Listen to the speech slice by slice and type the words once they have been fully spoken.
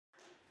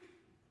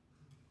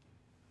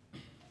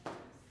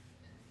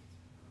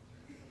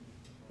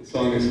The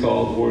song is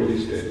called War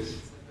These Days.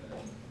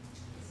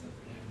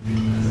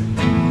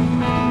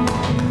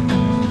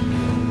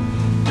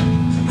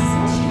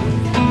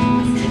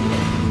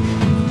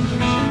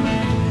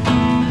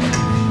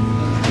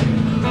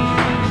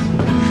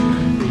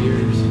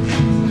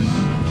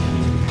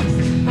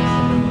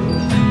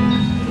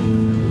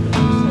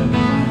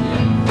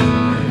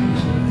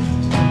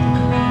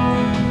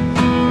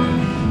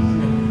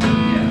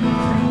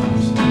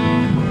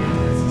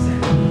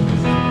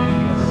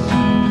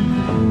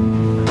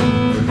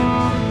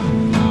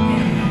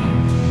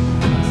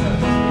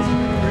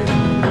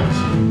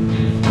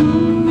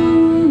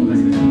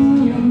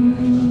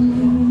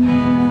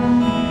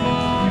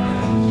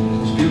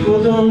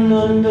 People don't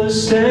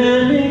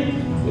understand me,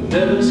 will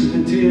never see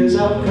the tears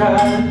I've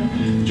cried.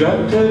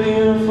 Dropped heavy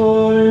in a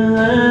foreign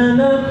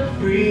land, I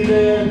breathe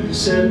in,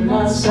 set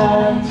my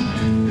sights.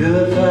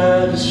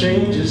 Vilify the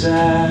stranger's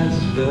eyes,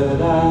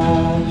 but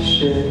I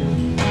share.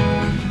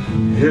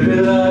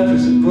 Every life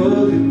is a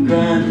bullet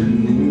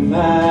grinding in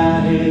my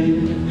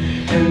head,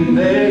 and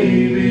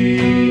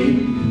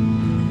maybe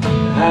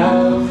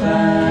I'll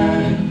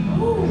find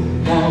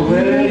my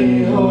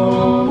way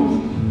home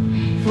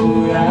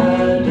before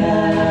I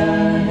die.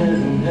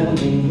 Heaven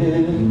help me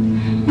here.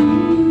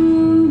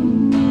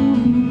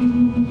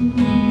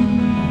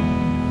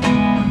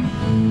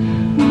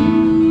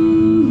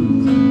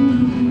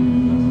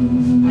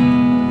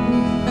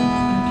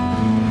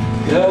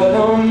 God,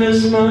 I'll miss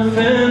my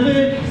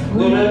family.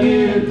 What I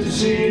get to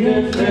see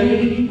them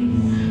fade.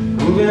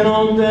 Moving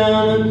on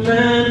down the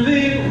plan B.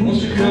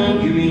 Won't you come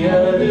get me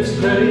out of this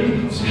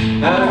place?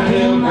 I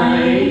held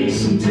my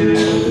ace until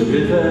the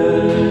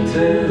river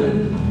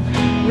turned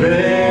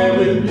red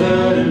with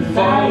blood and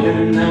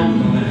fire. Now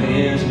my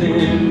hands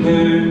been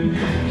burned,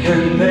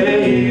 and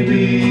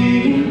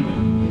maybe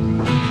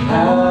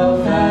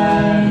I'll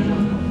find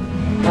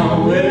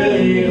my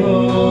way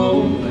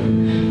home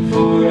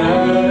before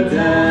I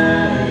die.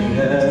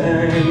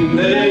 And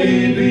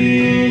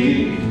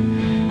maybe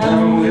I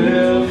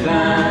will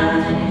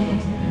find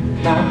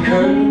my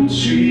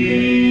country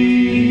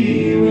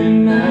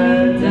when I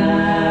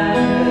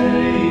die.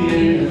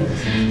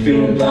 Yeah.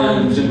 Feeling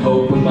blind, losing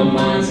hope when my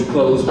mind's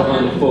enclosed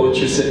behind a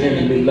fortress of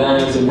enemy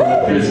lines and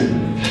a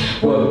prison.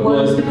 What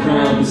was the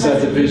crime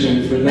besides a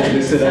vision for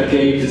madness that I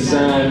gave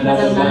design? Now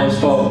the lines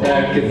fall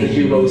back at the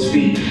hero's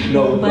feet,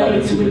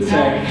 nobody to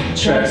attack.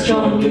 Tracks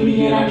drawn, give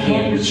me in, I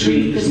can't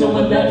retreat. There's no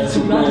one left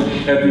to run.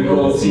 Every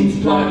road seems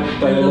blocked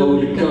by a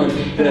loaded gun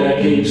that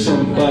I gave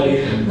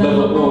somebody.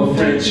 Lover or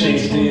friend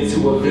changed me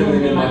into a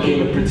villain in my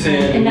game of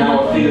pretend, and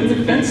now I feel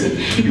defensive.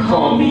 You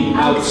call me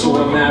out, so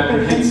I'm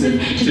apprehensive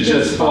to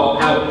just fall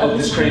out of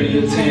this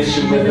cranial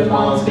tension where the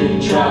bomb's been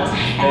dropped.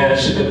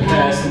 Ash of the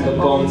past and the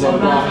bones are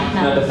rot.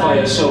 Now the fire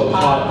so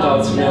hot,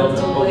 thoughts melt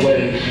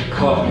away,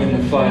 caught in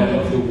the fire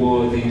of the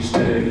war these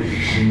days.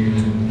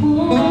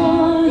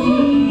 War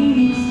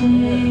these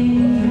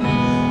days.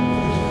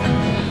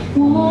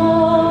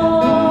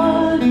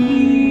 War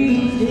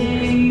these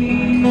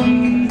days.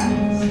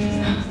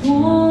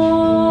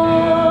 War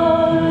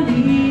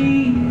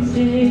these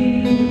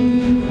days.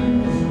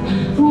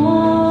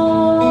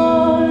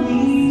 War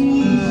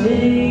these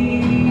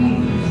days.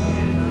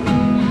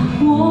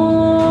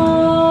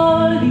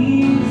 War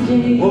these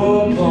days.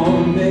 War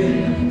upon me,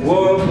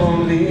 war upon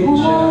me,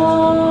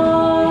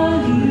 war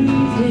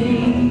these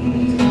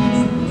days.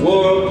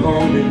 War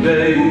upon me,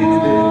 baby.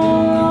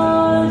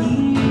 War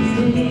these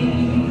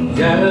days.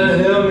 Gotta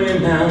help me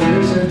now,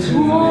 listen to me.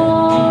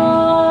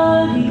 War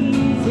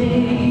these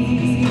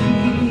days.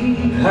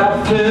 I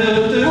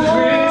felt the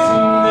craziness.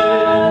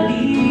 War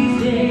these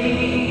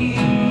days.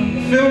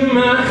 Fill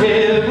my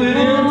head with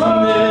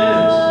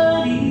emptiness.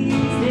 War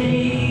these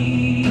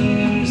days.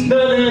 There's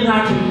nothing I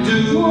can do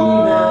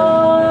now.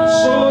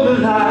 So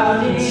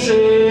alive and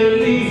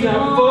safely,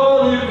 I'm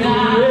falling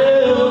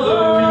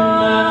forever in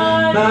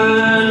my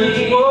mind.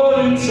 It's war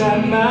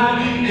inside my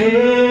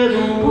head.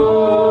 And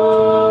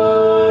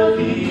war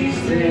these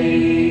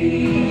days.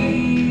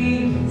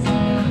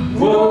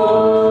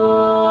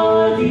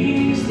 War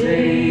these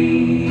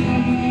days.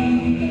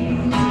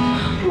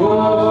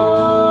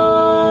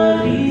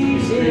 War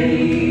these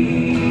days.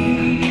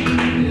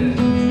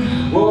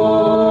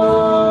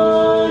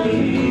 War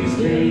these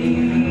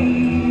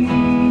days.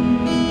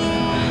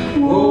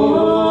 War.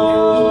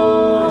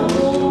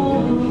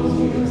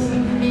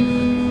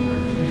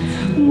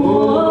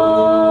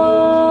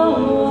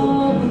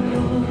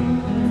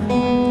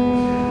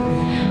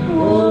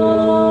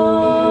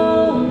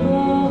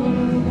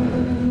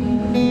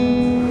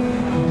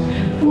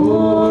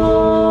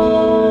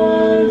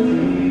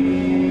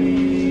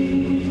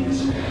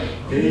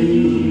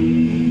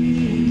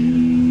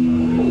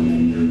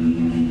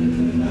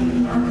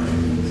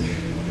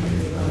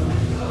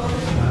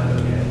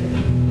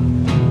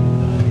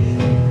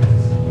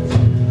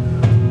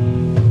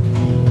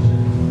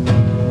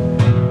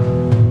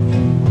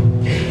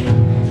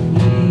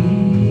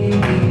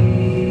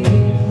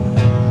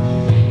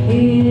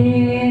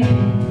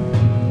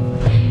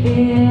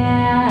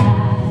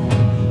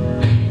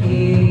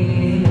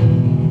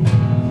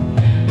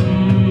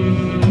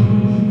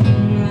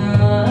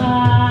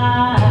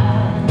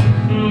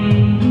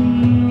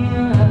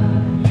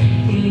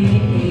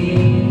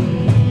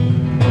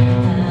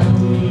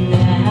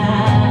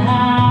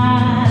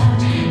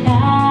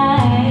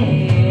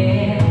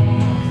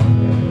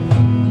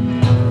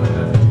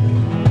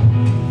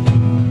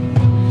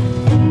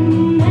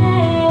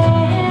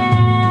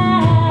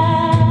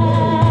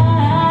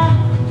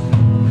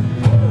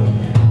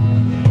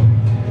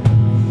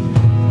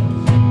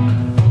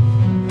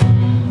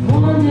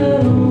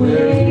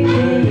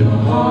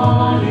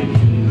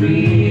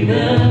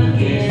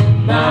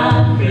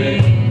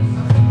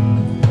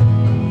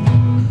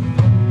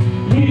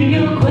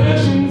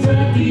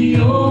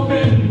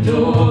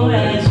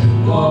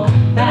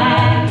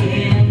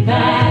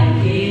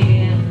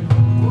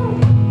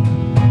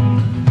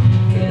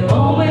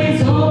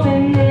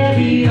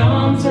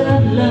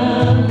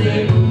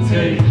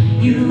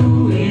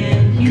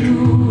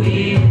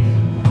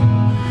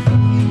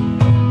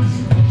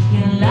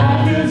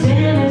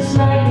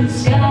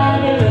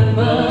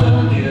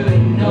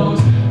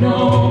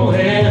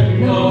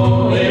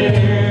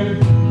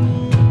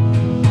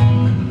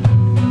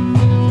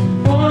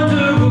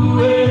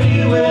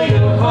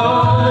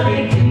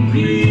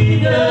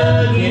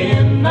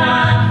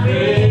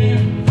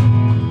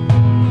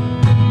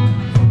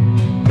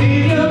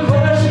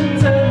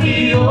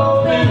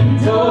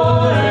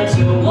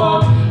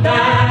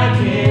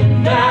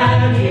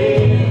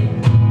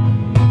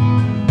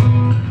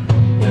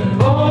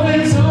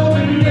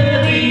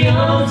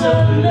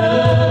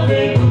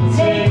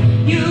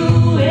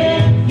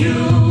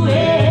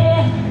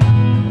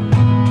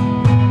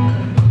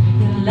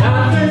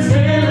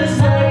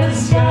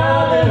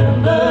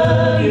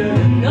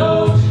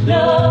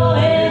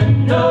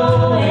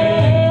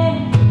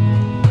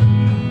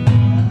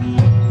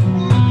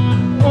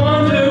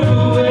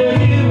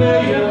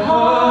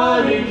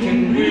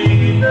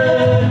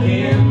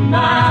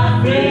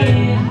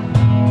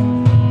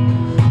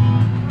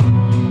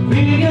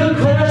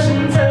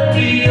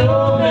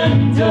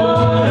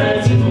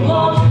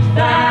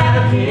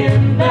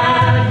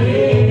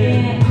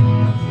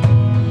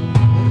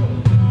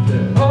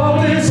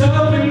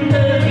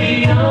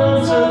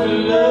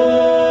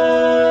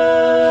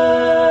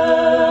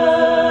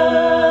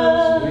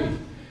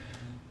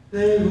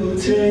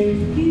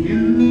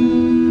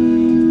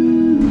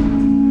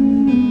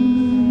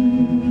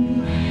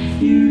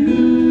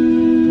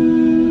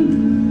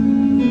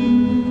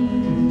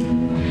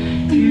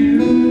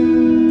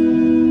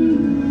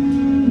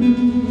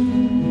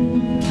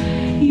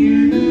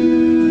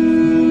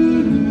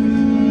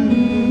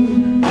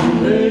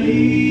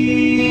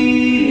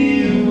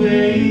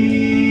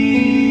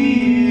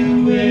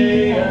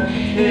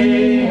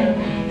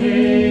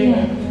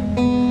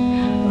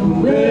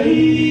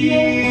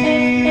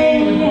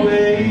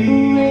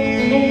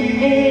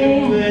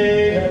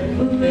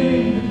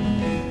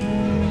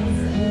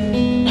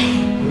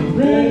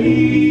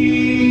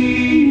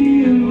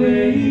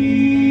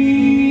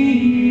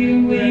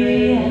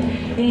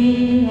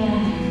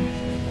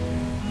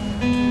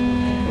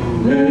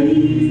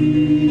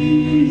 away.